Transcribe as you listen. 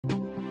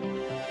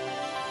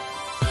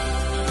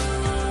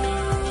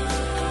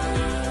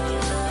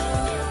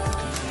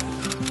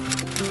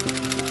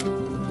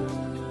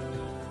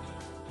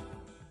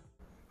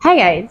Hi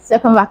guys,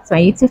 welcome back to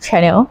my YouTube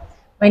channel.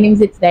 My name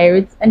is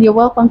Diary and you're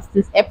welcome to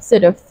this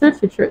episode of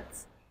Truth with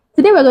Truth.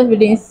 Today we're going to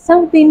be doing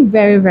something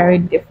very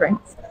different.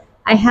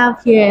 I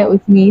have here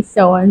with me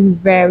someone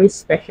very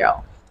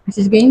special.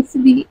 She's going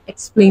to be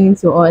explaining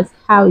to us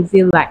how is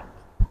it like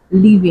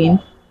living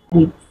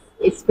with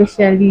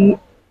especially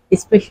a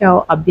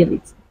special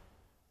ability.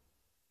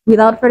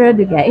 Without further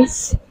ado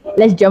guys,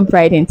 let's jump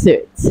right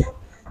into it.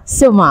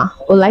 Soma,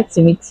 would like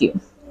to meet you.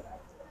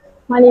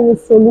 My name is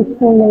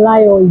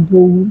Solufunmilayo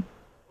Idowu.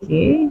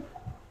 Okay.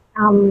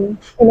 I'm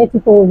a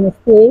native of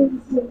mistakes,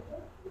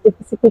 a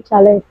physically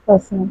challenged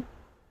person.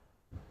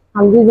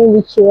 I'm using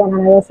wheelchair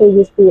and I also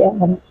use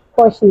the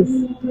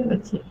crutches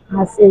Okay.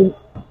 as a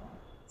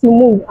to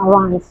move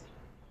around.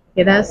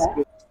 Okay, that's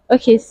good.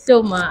 Okay,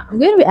 so I'm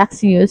going to be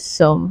asking you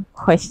some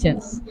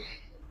questions.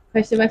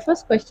 My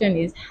first question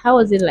is, how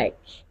was it like?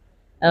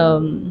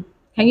 Can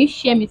you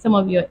share me some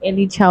of your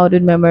early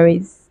childhood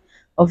memories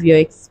of your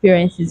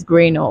experiences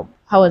growing up?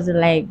 How was it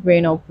like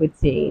growing up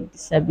with a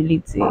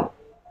disability?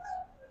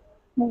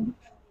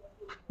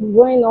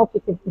 Growing up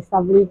with a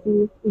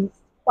disability is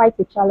quite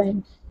a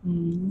challenge.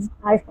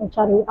 Right from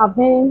childhood, I've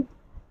been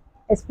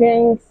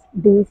experienced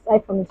this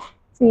right from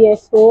 2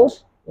 years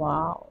old.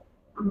 Wow.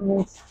 And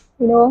with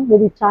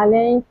the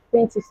challenge,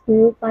 going to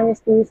school, primary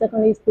school,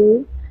 secondary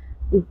school,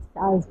 it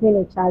has been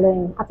a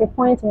challenge. At a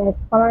point in my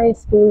primary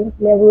school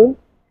level,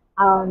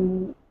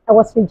 I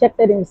was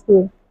rejected in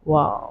school.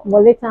 Wow.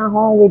 But later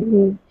on, with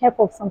the help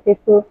of some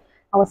people,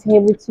 I was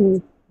able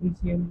to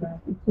Resume back.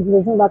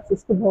 resume back to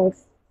school.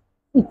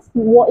 But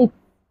it's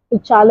a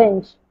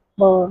challenge,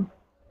 but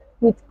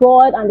with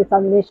God and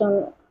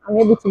determination, I'm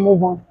able to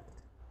move on.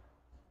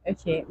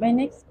 Okay, my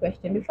next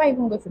question, before I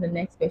even go to the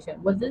next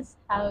question, was this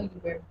how you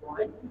were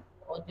born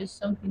or just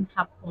something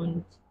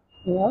happened?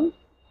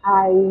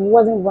 I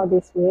wasn't born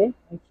this way.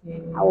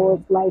 Okay. I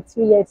was like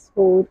 2 years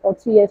old or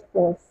 2 years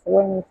plus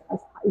when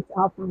it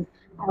happened.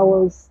 I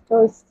was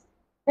just,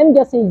 let me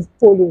just say it's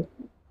polio.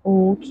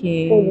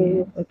 Okay.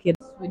 Polio. Okay.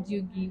 Would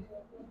you give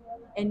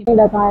any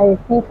That I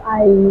think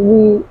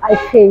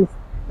I face,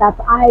 that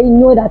I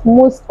know that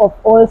most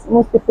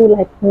people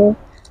like me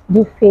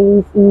do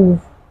face,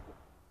 is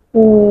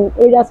in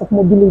areas of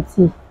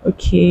mobility.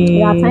 Okay.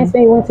 There are times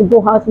when you want to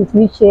go out with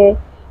wheelchair,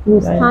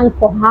 you stand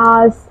for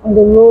hours on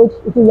the road.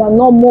 If you are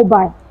not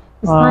mobile,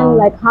 you stand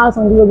like hours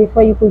on the road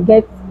before you could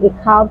get a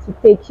cab to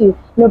take you.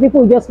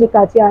 People just look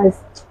at you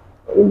as,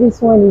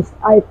 this one is,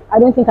 I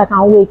don't think I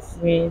can wait.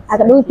 I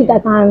don't think I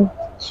can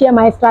share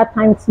my extra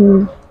time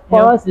to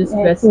for us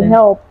to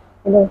help.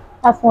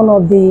 That's one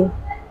of the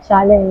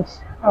challenge.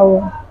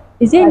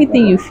 Is there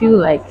anything you feel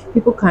like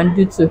people can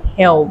do to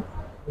help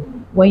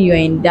when you're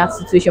in that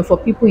situation, for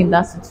people in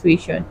that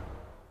situation?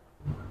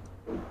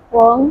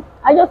 Well,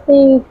 I just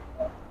think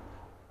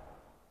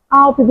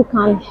how people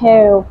can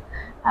help.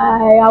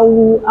 I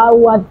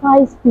will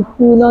advise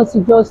people not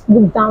to just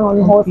look down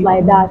on us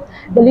like that.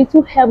 The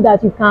little help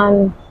that you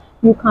can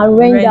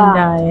render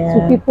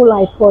to people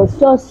like us,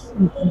 just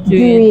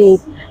do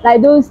it.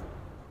 Like those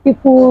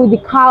people, the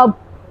cab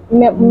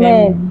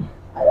men.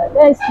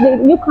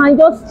 You can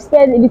just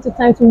spend a little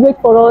time to wait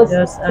for us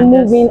to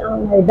move in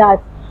and like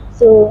that.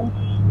 So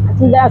I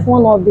think that's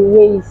one of the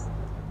ways.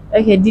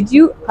 Okay, did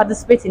you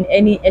participate in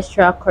any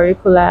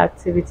extracurricular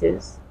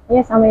activities?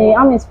 Yes, I'm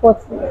a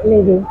sports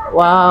lady.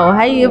 Wow,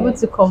 how are you able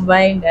to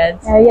combine that?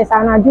 Yes,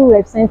 and I do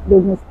represent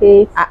the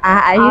state.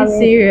 Are you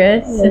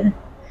serious? Yes.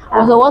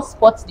 Also, what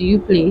sports do you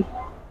play?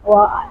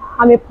 Well,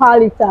 I'm a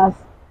powerlifter.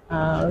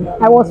 Okay.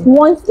 I was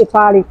once a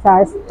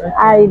powerlifter. Okay.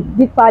 I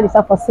did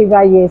powerlifter for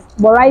several years,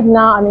 but right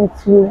now I'm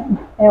into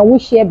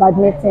wheelchair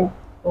badminton.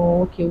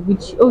 Oh, okay.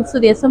 So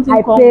there's something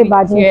I called play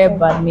wheelchair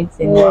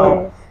badminton. Yes.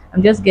 Wow.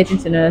 I'm just getting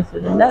to know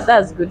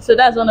that's good. So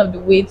that's one of the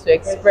ways to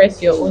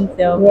express your own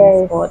self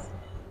in sport.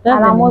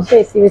 And I'm also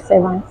a civil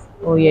servant.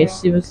 Oh, you're a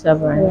civil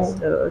servant. Yeah.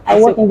 So, okay. I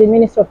work in the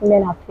Ministry of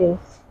Women Affairs.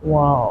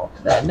 Wow,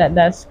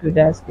 that's good.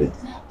 That's good.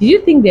 Did you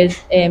think there's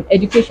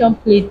education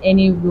played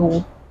any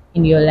role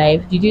in your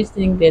life? Did you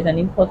think there's an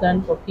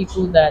important for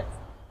people that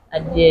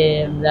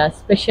are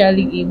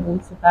specially able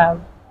to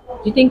have?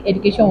 Do you think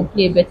education will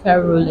play a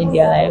better role in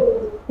their life?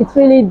 It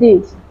really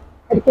did.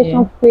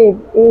 Education played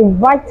a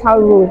vital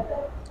role.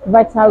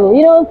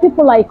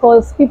 People like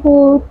us,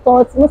 people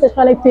thought, most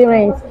especially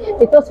parents,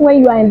 they thought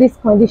when you are in this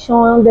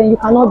condition, then you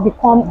cannot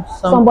become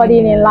somebody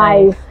in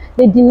life.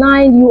 They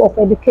denied you of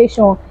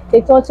education.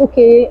 They thought,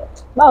 okay, you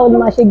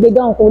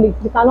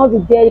cannot be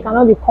there, you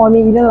cannot be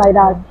coming, like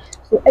that.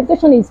 So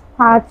education is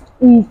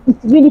it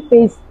really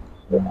plays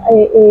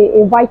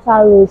a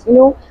vital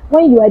role.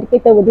 When you are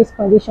educated with this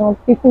condition,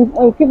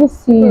 when people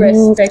see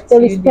you, they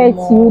respect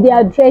you, they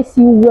address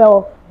you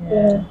well.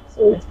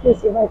 So it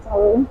plays a vital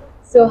role.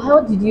 So how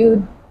did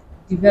you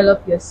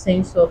develop your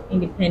sense of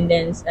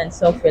independence and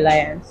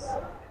self-reliance?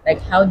 Like,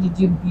 how did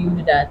you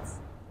build that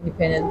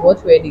independence?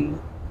 What were the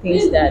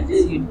things that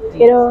you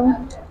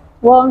did?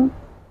 Well,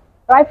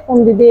 right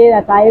from the day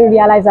that I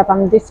realized that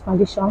I'm in this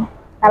condition,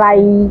 that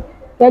I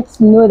get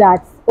to know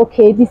that,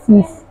 okay, this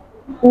is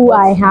who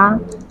I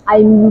am.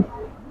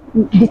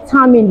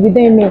 determined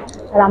within me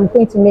that I'm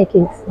going to make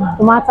it.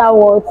 No matter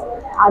what,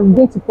 I'm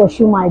going to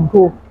pursue my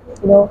goal.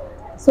 You know,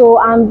 so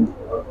I'm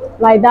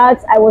like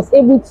that. I was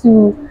able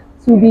to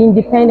be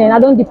independent. I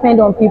don't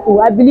depend on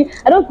people. I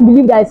don't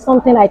believe that it's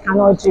something I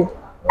cannot do.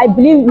 I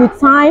believe with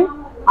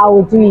time I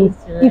will do it.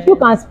 If you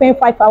can spend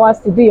 5 hours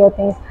to do your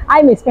things,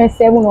 I may spend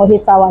 7 or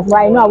 8 hours, but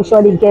I know I will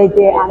surely get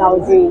there and I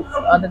will do it.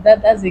 Oh,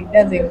 that's a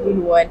good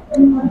one.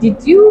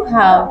 Did you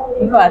have,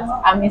 in fact,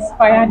 I'm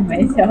inspired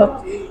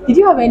myself. Did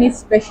you have any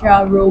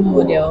special role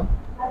model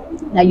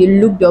that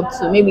you looked up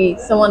to? Maybe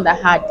someone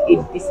that had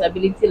a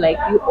disability like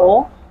you,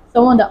 or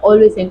someone that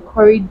always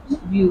encouraged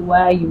you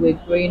while you were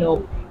growing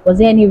up. Was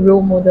there any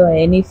role model or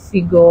any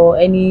figure,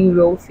 any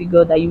role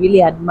figure that you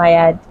really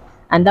admired?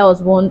 And that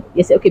was one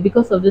you said, okay,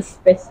 because of this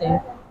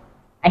person,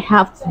 I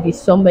have to be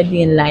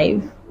somebody in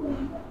life.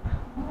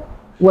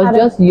 Was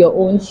just your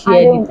own sheer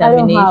I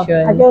don't have.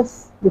 I determination?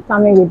 just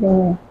determine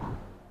within me.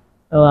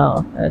 Oh,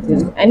 wow, that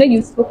is. I know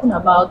you've spoken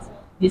about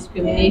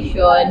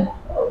discrimination,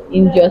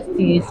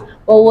 injustice,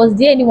 but was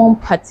there anyone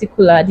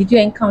particular? Did you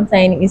encounter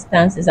any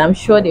instances? I'm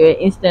sure there were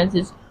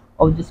instances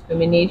of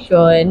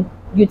discrimination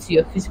due to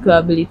your physical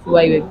ability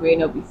while you were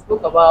growing up. We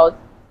spoke about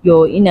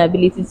your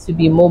inability to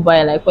be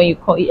mobile, like when you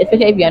call,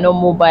 especially if you are not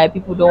mobile,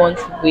 people don't want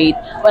to wait.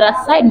 But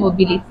aside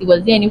mobility,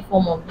 was there any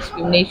form of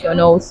discrimination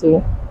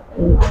also?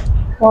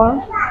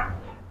 Or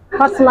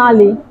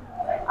personally,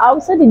 I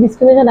would say the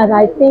discrimination that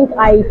I think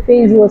I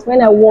faced was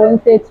when I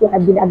wanted to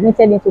have been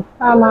admitted into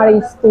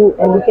primary school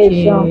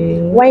Okay.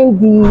 education. When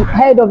the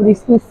head of the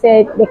school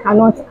said they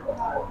cannot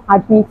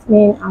admit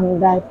me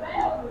and that.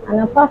 And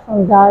apart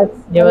from that,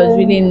 There was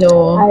really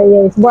no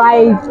yes, but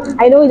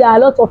I know there are a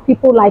lot of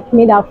people like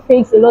me that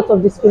face a lot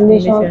of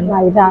discrimination discrimination.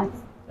 like that.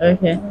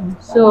 Okay.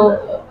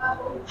 So,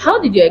 how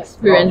did you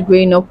experience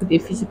growing up with a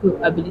physical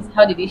ability?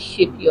 How did it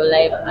shape your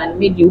life and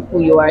made you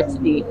who you are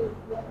today?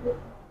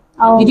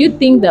 Did you Um,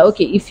 think that,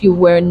 okay, if you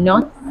were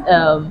not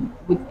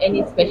with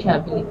any special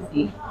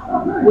ability,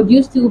 would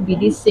you still be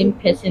the same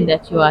person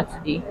that you are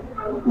today?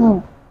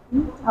 mm,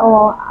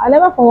 I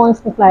never for once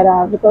think like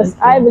that because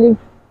I Okay. believe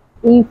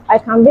if I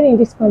can be in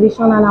this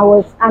condition and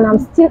I'm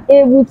still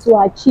able to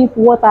achieve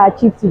what I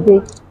achieved today,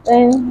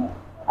 then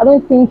I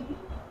don't think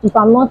if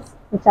I'm not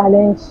a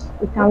challenge,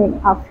 it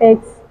can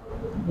affect.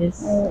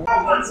 Yes.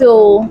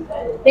 So,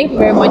 thank you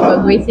very much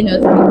for gracing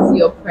us with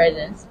your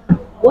presence.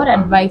 What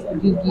advice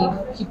would you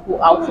give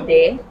people out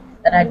there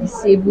that are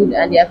disabled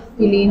and they are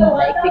feeling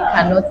like they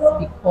cannot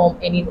become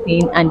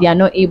anything and they are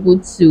not able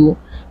to,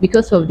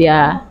 because of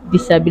their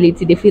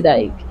disability, they feel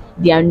like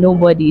they are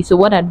nobody. So,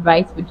 what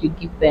advice would you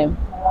give them?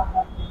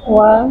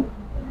 Well,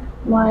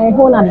 my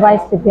own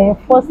advice to them,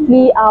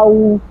 firstly, I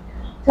will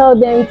tell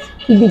them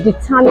to be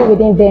determined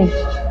within them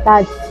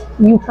that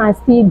you can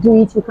still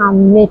do it, you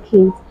can make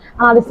it.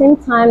 And at the same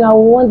time, I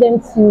want them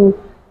to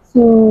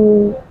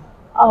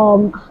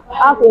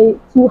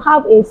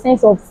have a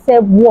sense of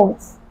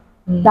self-worth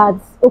that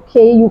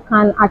okay, you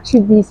can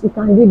achieve this, you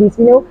can do this.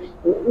 You know,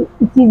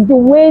 it is the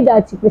way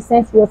that you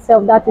present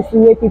yourself that is the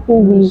way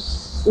people will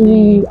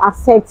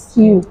accept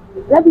you.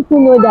 Let people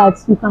know that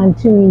you can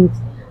do it.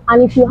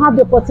 And if you have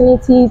the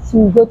opportunity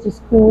to go to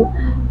school,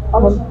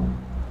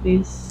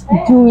 Please.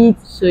 do it.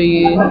 So,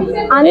 you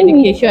And if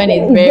education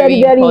is it's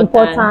very very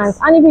important. important.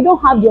 And if you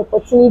don't have the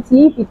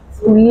opportunity, if it's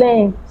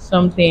to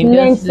Something,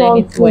 learn just learn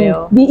it something,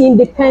 well. be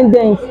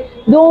independent.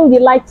 Don't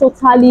rely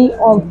totally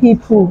on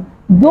people.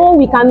 Though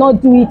we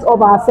cannot do it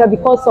of ourselves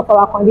because of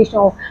our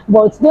condition,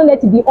 but don't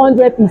let it be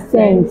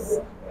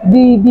 100%.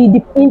 Be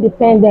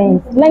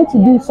independent. Learn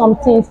to do some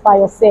things by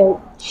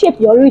yourself.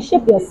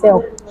 Reshape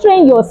yourself.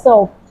 Train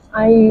yourself,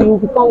 and you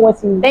become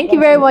what you. Thank you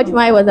very much,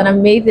 Ma. It was an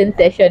amazing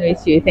session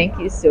with you. Thank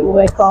you so You're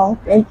much.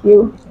 welcome. Thank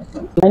you.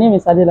 My name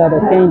is Adela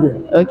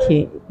Kende.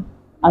 Okay.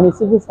 I'm a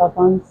civil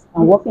servant.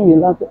 I'm working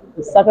with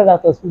the Sacred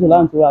Heart Hospital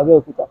Lantura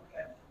Abeokuta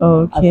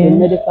as a Okay.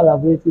 medical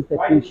laboratory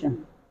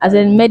technician. As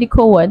a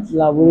medical what?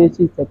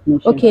 Laboratory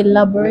technician. Okay,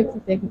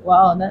 laboratory technique.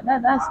 Wow,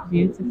 that's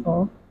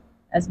beautiful.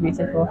 That's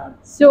beautiful.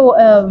 So,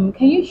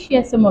 can you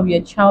share some of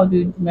your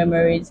childhood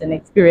memories and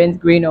experience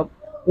growing up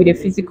with a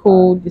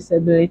physical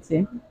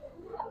disability?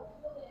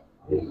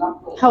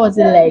 How was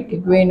it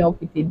like growing up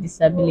with a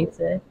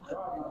disability?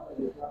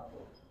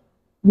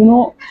 You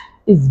know,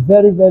 it's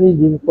very, very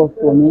difficult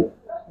for me.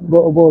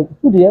 But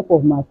through the help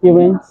of my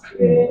parents,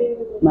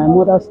 my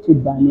mother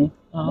stood by me.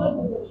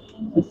 Oh,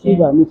 She stood okay.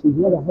 by me. She's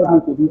the one that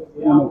helped me to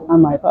do,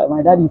 and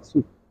my daddy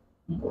too.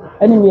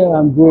 Anywhere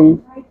I'm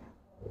going,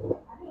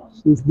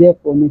 she's there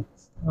for me.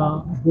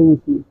 Wow. She's there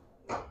with me.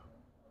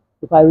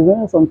 If I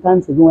remember some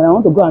times ago when I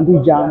want to go and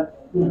do jam,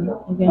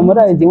 Okay. my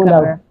mother is the one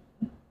that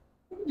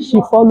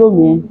she follow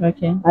me.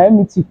 Okay. I help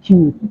me to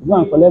queue, go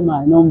and collect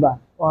my number.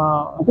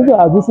 Wow. And people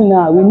are listening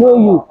now. We know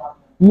you.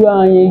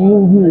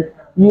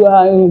 You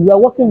are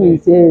working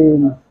with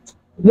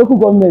local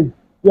government.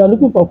 You are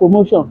looking for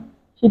promotion.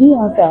 She didn't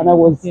answer, and I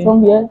was Okay.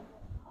 somewhere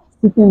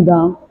sitting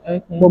down.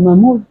 Okay. But my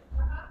mom,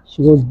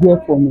 she was there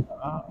for me.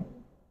 Wow.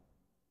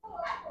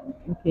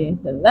 Okay,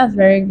 so that's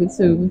very good.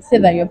 So we would say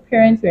that your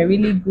parents were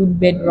really good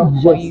bedrock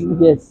for Yes, you.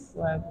 yes.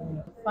 Wow.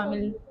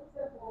 family.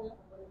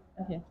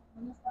 Okay.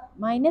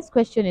 My next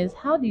question is,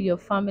 how did your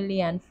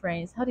family and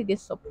friends, how did they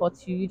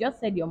support you? You just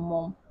said your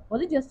mom.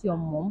 Was it just your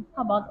mom?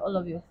 How about all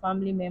of your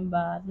family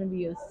members, maybe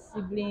your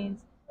siblings,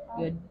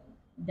 your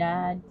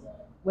dad?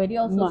 Were they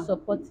also Ma,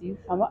 supportive?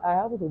 I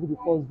happen to be the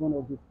first born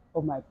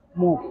of my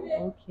mom.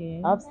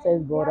 Okay. I have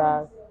step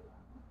brothers,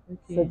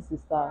 Okay. step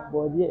sister,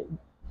 but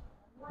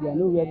they are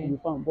nowhere to Okay. be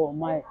found. But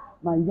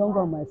my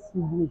younger, my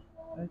sibling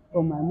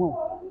from Okay. my mom,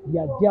 they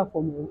are there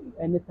for me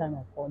anytime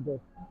I call them.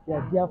 They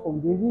are there for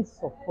me. They really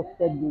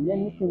supported me in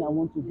anything I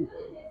want to do.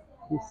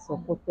 They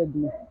supported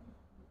me.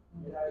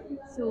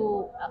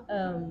 So,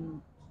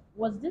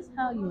 was this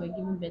how you were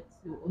giving birth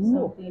to, or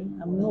No, something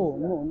happened?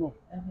 no.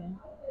 Okay.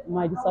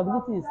 My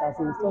disability is as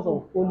a result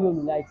of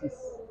poliomyelitis.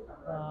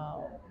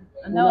 Wow.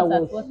 And that When I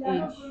was at was what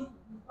age?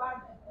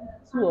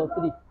 2 or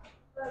 3,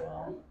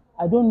 Wow.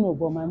 I don't know,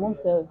 but my mom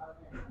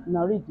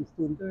narrate the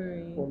story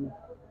Story. for me.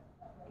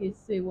 Okay,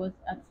 so it was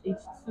at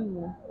age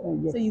 2. So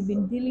Yes. you've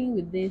been dealing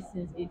with this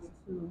since age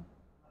 2.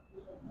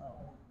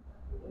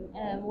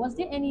 Was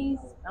there any?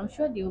 I'm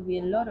sure there will be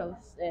a lot of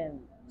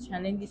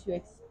challenges you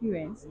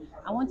experienced.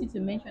 I want you to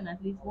mention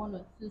at least one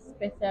or two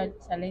special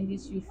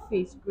challenges you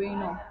faced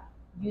growing up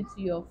due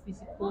to your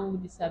physical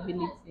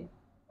disability.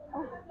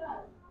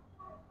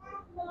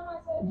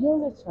 The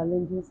only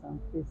challenges I'm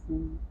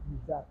facing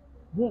is that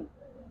then,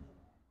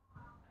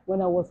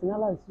 when I was in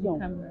another The institution,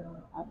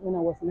 camera. when I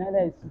was in another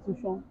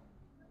institution,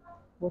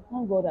 but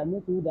thank God I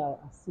met people that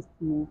assist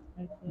me.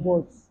 Okay.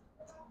 But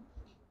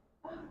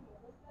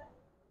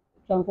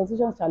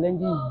transportation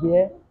challenges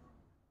there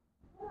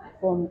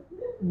from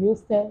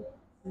hostel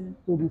Mm.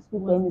 to the school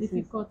Was premises.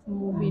 difficult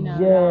moving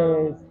Yes,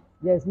 around.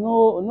 there's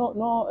no.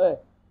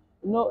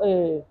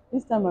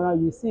 This time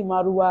around you see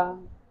Marua,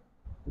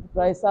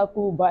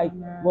 tricycle, bike,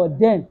 Camera. but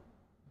then,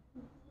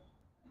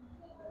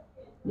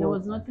 There but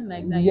was nothing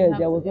like that. You yes, have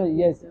there to was no, help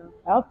yes. yourself.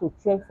 I have to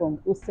trek from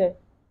hostel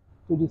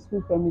to the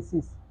school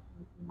premises,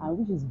 and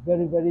which is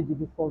very, very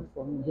difficult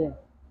for me then.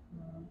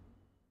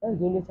 That's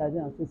the only challenge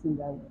I'm facing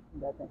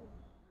that time.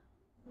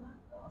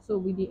 So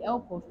with the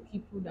help of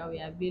people that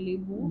were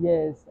available,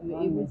 Yes, you were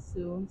around able me.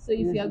 to. So if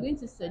Yes, you are going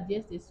to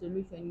suggest a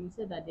solution, you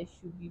said that there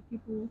should be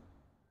people.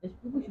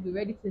 People should be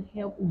ready to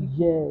help people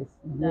yes,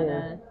 that yes,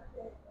 are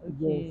yes,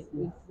 okay yes.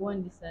 with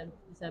one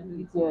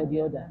disability or So the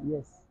the other, other.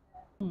 yes.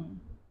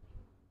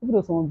 Even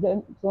though some of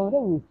them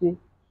will say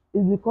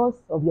it's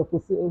because of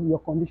your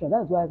condition.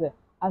 That's why I say,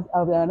 as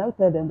I will now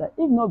tell them that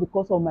if not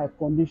because of my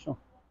condition,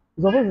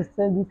 you're supposed to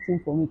sell this thing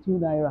for me 2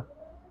 naira.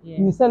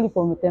 You Yes. sell it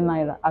for me 10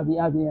 naira. I be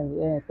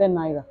 10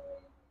 naira.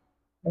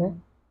 Eh?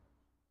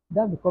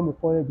 That become a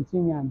quarrel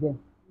between me and them.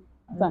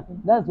 Okay.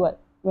 That's why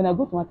when I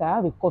go to market, I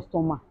have a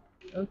customer.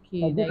 I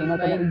Okay, go that to you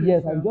market, buy things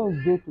yes, I just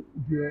from. go to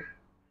there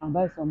and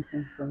buy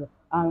something from there.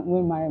 And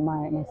when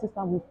my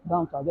sister moved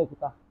down to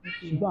Abeokuta,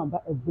 she Okay. go and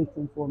buy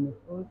everything for me.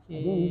 I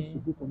don't used to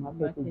Okay. go to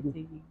market again.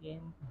 Marketing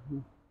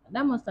again.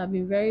 That must have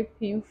been very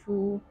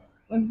painful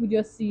when people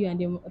just see you and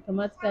they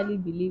automatically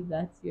believe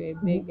that you're a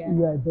beggar.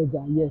 You are a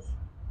beggar, yes.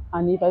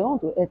 And if I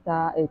want to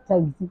enter a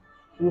taxi,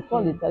 you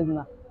call the Okay. taxi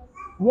now,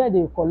 where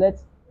they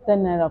collect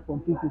 10 naira from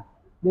people.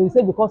 They will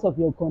say because of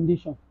your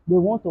condition, they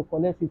want to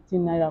collect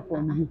 15 naira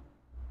from you.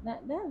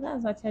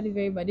 That's actually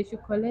very bad. They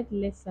should collect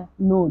lesser.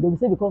 No, they will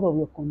say because of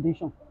your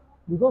condition.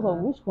 Because of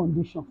Uh, which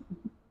condition?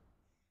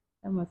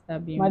 that must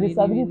have been My really,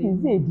 disability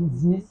really. is a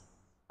disease.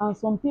 And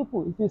some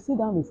people, if you sit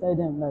down beside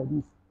them like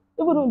this,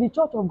 even in the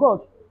church of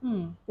God,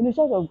 Hmm. in the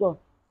church of God,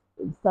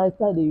 start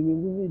they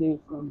remove away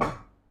from you.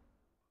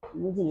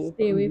 Moving away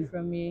Stay from away you.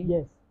 from me.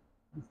 Yes,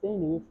 be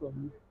staying away from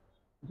you.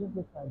 Just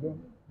look at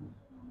them.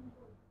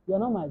 You are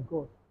not my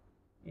God.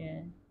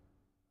 Yeah.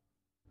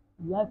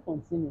 Life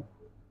continue.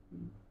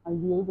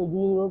 And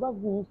Yoruba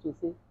people used to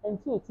say, ẹni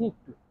tí ò tí ì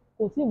kú,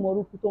 kò tí ì mọ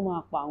orúkú tó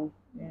máa pa òun.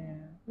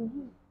 Yeah.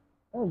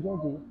 That's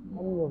just the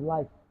meaning of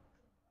life.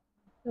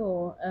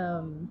 So,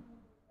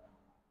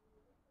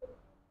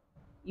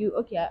 you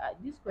okay?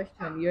 This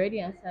question you already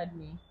answered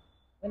me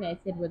when I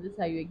said, "Was this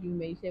how you were giving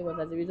me?" You said it was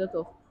as a result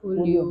of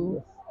Polio, polio.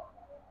 yes.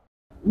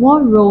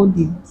 What role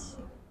did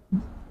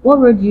what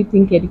role do you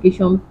think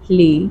education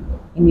play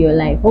in your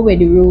life? What were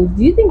the roles?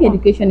 Do you think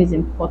education is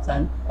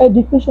important?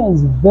 Education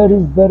is very,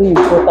 very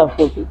important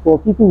for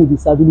people with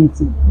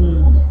disability.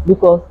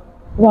 Because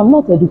if I'm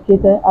not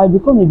educated, I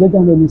become a beggar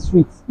on the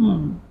streets.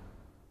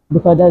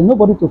 Because there's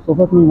nobody to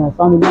support me in my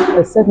family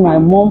except my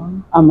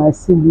mom and my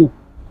sibling.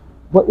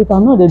 But if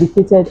I'm not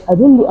educated, I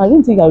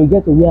don't think I will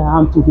get to where I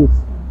am today.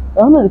 If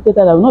I'm not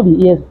educated, I will not be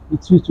here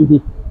with you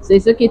today. So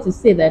it's okay to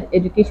say that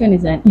education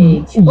is an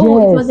age.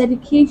 Oh, it was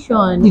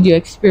education. Did your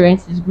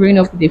experiences growing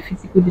up with a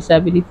physical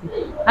disability?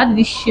 How did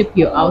it shape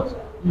your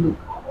outlook?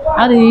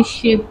 How did it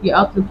shape your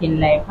outlook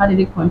in life? How did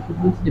it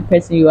contribute to the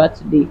person you are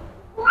today?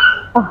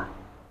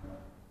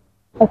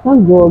 I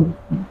thank God.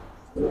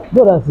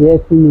 God has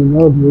helped me in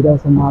all the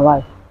areas of my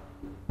life.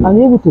 I'm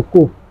able to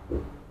cope.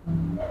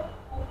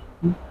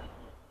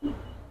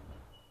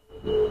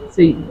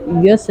 So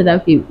you just said,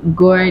 okay,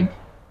 God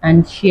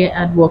and sheer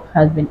hard work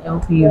has been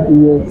helping you.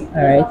 Yes.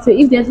 All right. So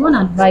if there's one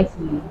advice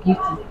you give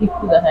to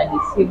people that are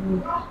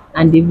disabled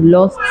and they've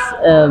lost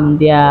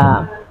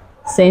their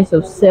sense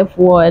of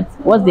self-worth,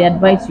 what's the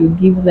advice you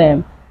give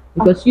them?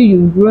 Because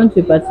you've grown to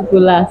a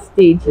particular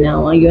stage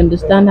now and you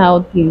understand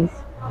how things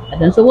are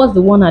done. So what's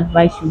the one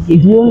advice you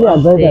give? The only people out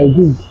advice I there?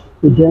 give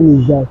to them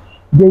is that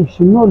they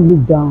should not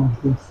look down on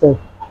themselves.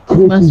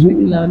 Must speak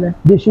louder.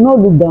 They should not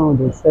look down on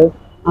themselves,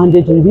 and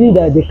they should believe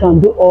that they can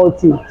do all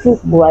things through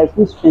Christ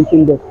who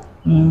strengthens them.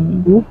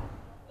 Hmm?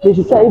 They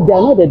should try, if they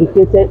are not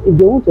educated, if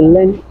they want to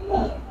learn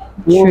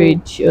one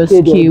Trade or trade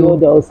or the skill.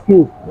 other or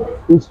skill,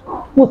 is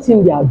put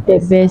in their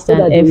best, Best so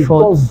and that they will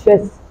effort become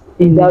best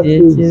in in that the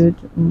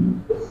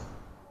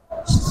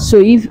field. So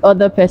if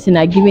other person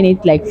are giving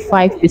it like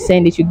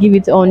 5%, they should give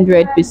it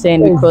 100%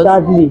 because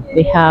Exactly.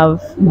 they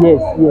have.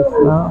 Yes, yes, yes.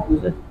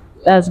 Wow.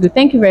 That's good.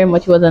 Thank you very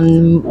much. It was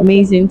an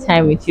amazing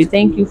time with you.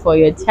 Thank you for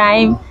your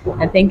time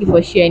and thank you for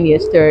sharing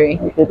your story.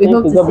 Okay, We thank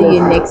hope you. to God see bless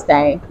you you. next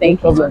time. No Thank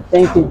you. problem.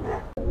 Thank you.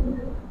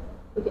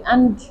 Okay,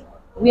 and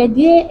were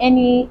there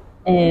any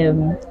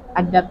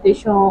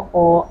adaptation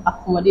or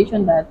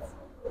accommodation that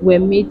were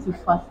made to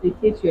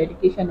facilitate your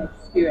education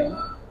experience?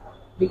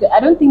 Because I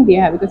don't think they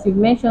have, because you've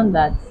mentioned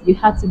that you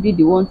had to be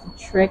the one to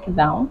trek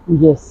down.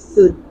 Yes.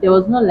 So there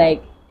was not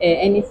like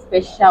any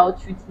special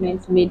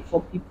treatment made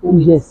for people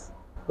with. Yes.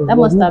 That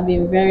must have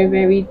been very,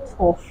 very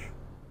tough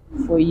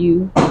for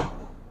you.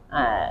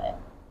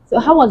 So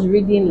how was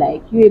reading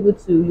like? You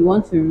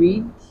want to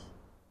read?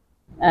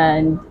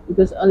 And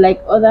because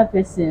unlike other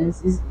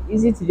persons, it's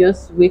easy to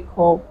just wake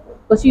up.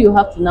 Because you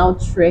have to now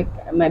trek,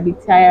 it might be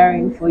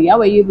tiring for you. How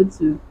were you able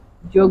to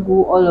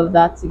juggle all of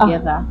that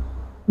together?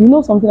 You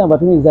know something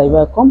about me is that if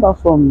I come back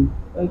from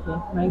Okay,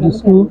 my the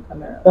school, if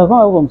camera. I come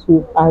back from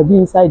school, I'll be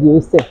inside the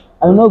hostel.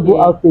 I will not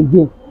go Okay. out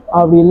again.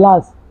 I'll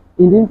relax.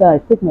 In the meantime, I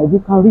take my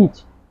book and read.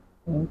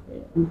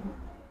 Okay.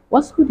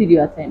 What school did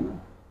you attend?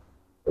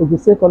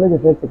 Obise College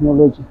of Health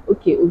Technology.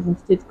 Okay, Ogun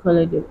State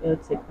College of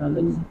Health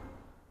Technology.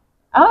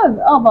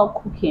 How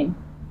about cooking?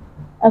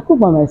 I cook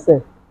by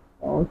myself.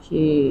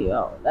 Okay,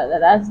 oh,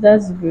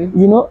 that's good.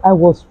 You know, I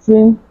was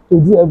trained to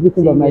do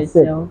everything by Do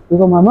myself. yourself.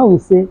 Because my mom will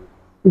say,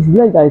 it's the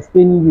leg that is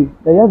paining you,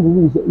 that you have to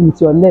do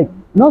with your leg,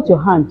 not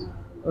your hand.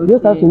 You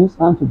just have to use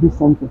hand to do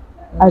something.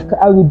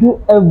 I will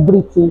do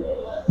everything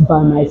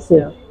by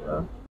myself.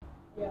 Oh.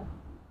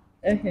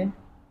 Okay.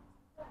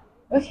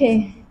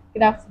 Okay.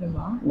 Good afternoon,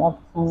 Ma.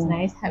 It's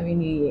nice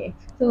having you here.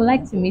 So we'd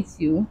like to meet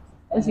you.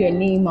 What's your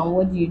name and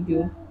what do you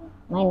do?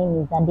 My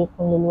name is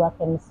Adekunle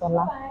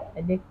Oluwakemisola.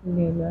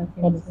 Adekunle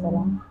Kemisola.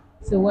 Oluwakemisola.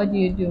 So what do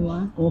you do,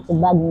 Ma? I'm into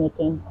bag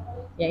making.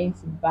 You're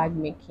into bag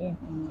making.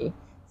 Okay.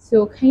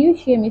 So can you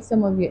share me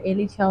some of your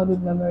early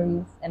childhood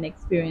memories and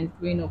experience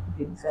growing up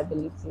with a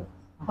disability?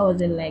 How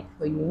was it like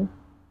for you?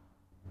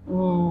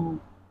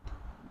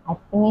 I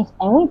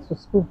went to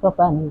school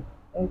properly.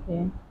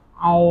 Okay.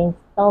 I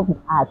stopped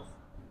at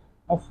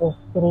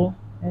SS3.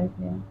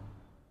 Okay.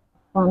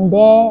 From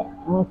there,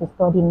 I went to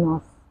study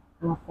nursing.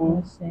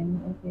 Nursing.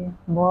 Okay.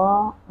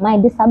 But my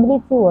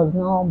disability was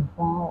not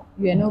born.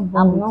 You are not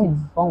born I'm with not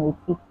it. born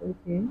with it.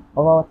 Okay.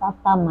 But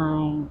after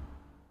my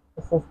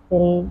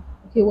SS3,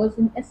 Okay, was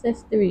in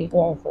SS3.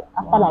 yes,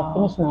 after I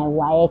finished my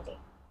WAEC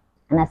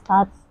and I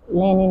start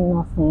learning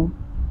nursing,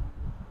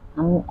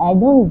 I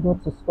don't go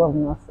to school of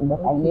nursing, but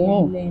I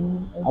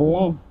learn. Okay. I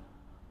learn.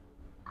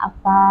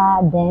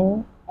 After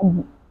then,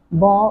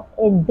 but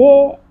a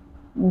day,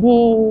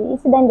 the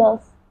incident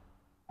just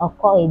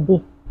occurred a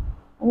day.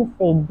 Let me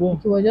say a day.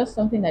 It was just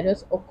something that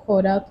just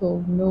occurred out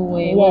of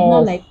nowhere. It was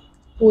not like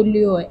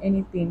polio or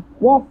anything.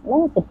 Yes,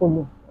 let me say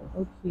polio.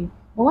 Okay.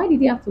 But why did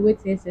you have to wait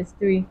till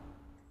SS3?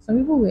 Some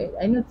people were,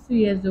 I know, 2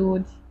 years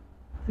old,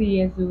 3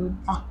 years old.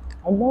 I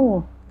don't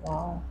know.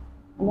 Wow.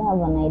 I don't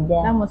have an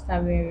idea. That must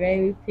have been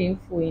very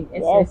painful in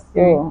Yes, SS3.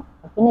 so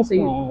I finished So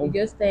my you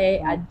just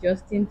started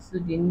adjusting to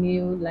the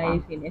new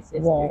life in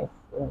SS3. yes,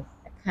 yes.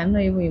 I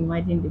cannot even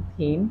imagine the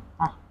pain.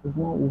 It's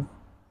not easy.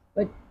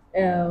 But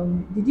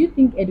did you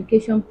think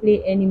education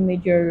play any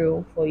major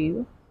role for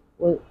you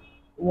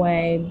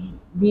while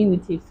being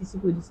with a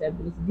physical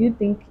disability? Do you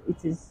think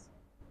it is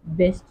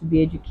best to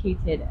be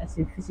educated as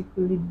a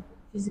physical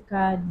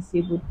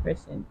disabled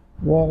person?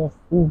 Yes,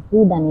 it's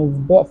good and it's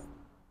best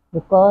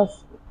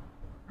because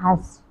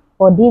as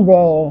for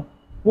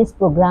this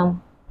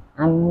program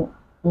I'm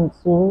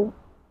into,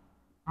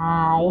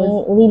 I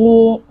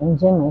really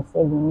enjoy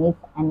myself in it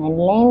and I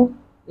learn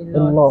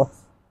a lot.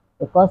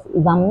 Because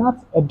if I'm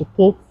not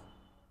educated,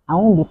 I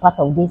won't be part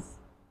of this.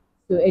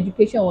 So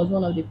education was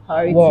one of the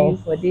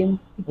priorities for them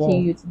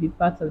picking you to be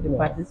part of the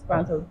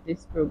participants of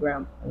this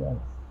program. Yes.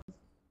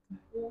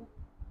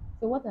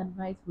 So what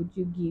advice would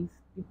you give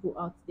people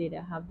out there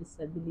that have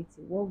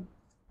disability? What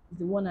is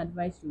the one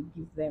advice you would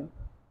give them?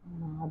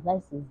 My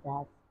advice is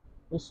that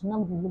they should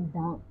not look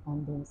down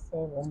on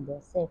themselves,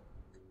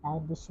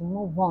 that they should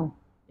move on.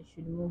 They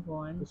should move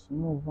on. They should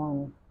move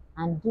on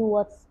and do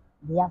what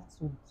they have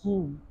to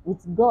do.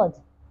 With God,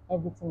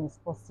 everything is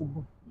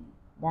possible.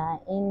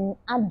 That in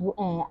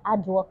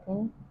hard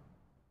working,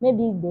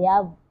 maybe they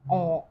have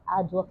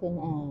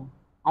hardworking.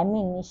 I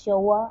mean,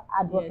 sure,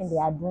 hardworking they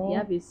Yes, are they doing,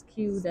 have a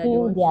skill that they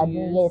skill want they to are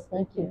doing. Yes, use.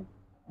 thank you. Okay.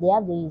 They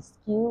have the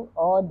skill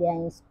or they are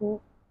in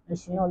school. They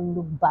should Okay. not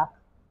look back.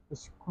 They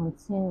should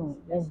continue.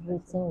 Just Everything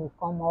continue. will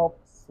come up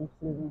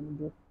safely when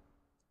they.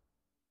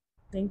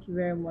 Thank you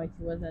very much.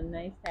 It was a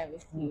nice time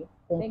with you.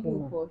 Thank Thank you, you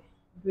ma'am. for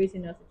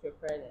gracing us with your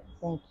presence.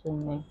 Thank you,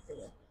 Thank ma'am. you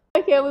so much.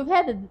 Okay,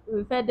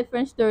 we've had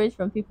different stories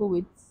from people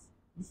with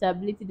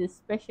disability, the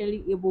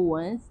specially able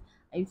ones,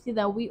 and you see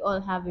that we all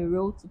have a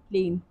role to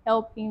play in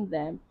helping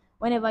them.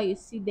 Whenever you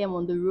see them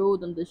on the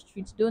road, on the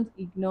streets, don't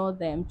ignore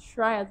them.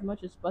 Try as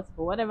much as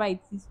possible, whatever it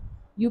is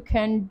you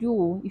can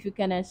do. If you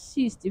can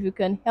assist, if you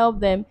can help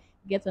them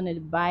get on a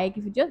bike,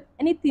 if you just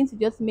anything to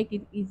just make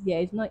it easier.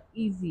 It's not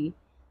easy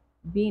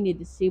being a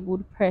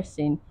disabled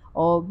person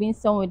or being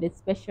someone with a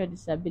special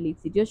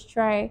disability. Just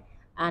try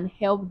and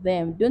help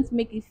them. Don't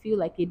make it feel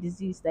like a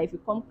disease that if you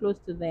come close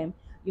to them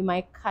you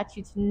might catch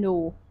it.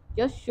 No,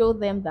 just show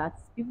them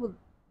that people,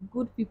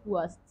 good people,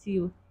 are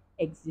still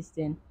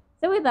existing.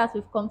 So with that,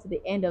 we've come to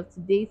the end of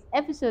today's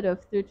episode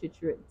of Truth to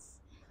Truths.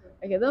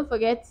 Okay, don't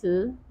forget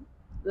to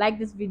like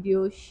this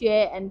video,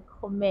 share and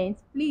comment.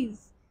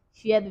 Please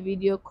share the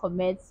video,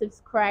 comment,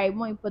 subscribe.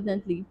 More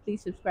importantly,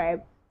 please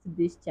subscribe to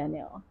this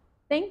channel.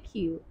 Thank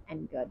you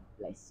and God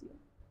bless you.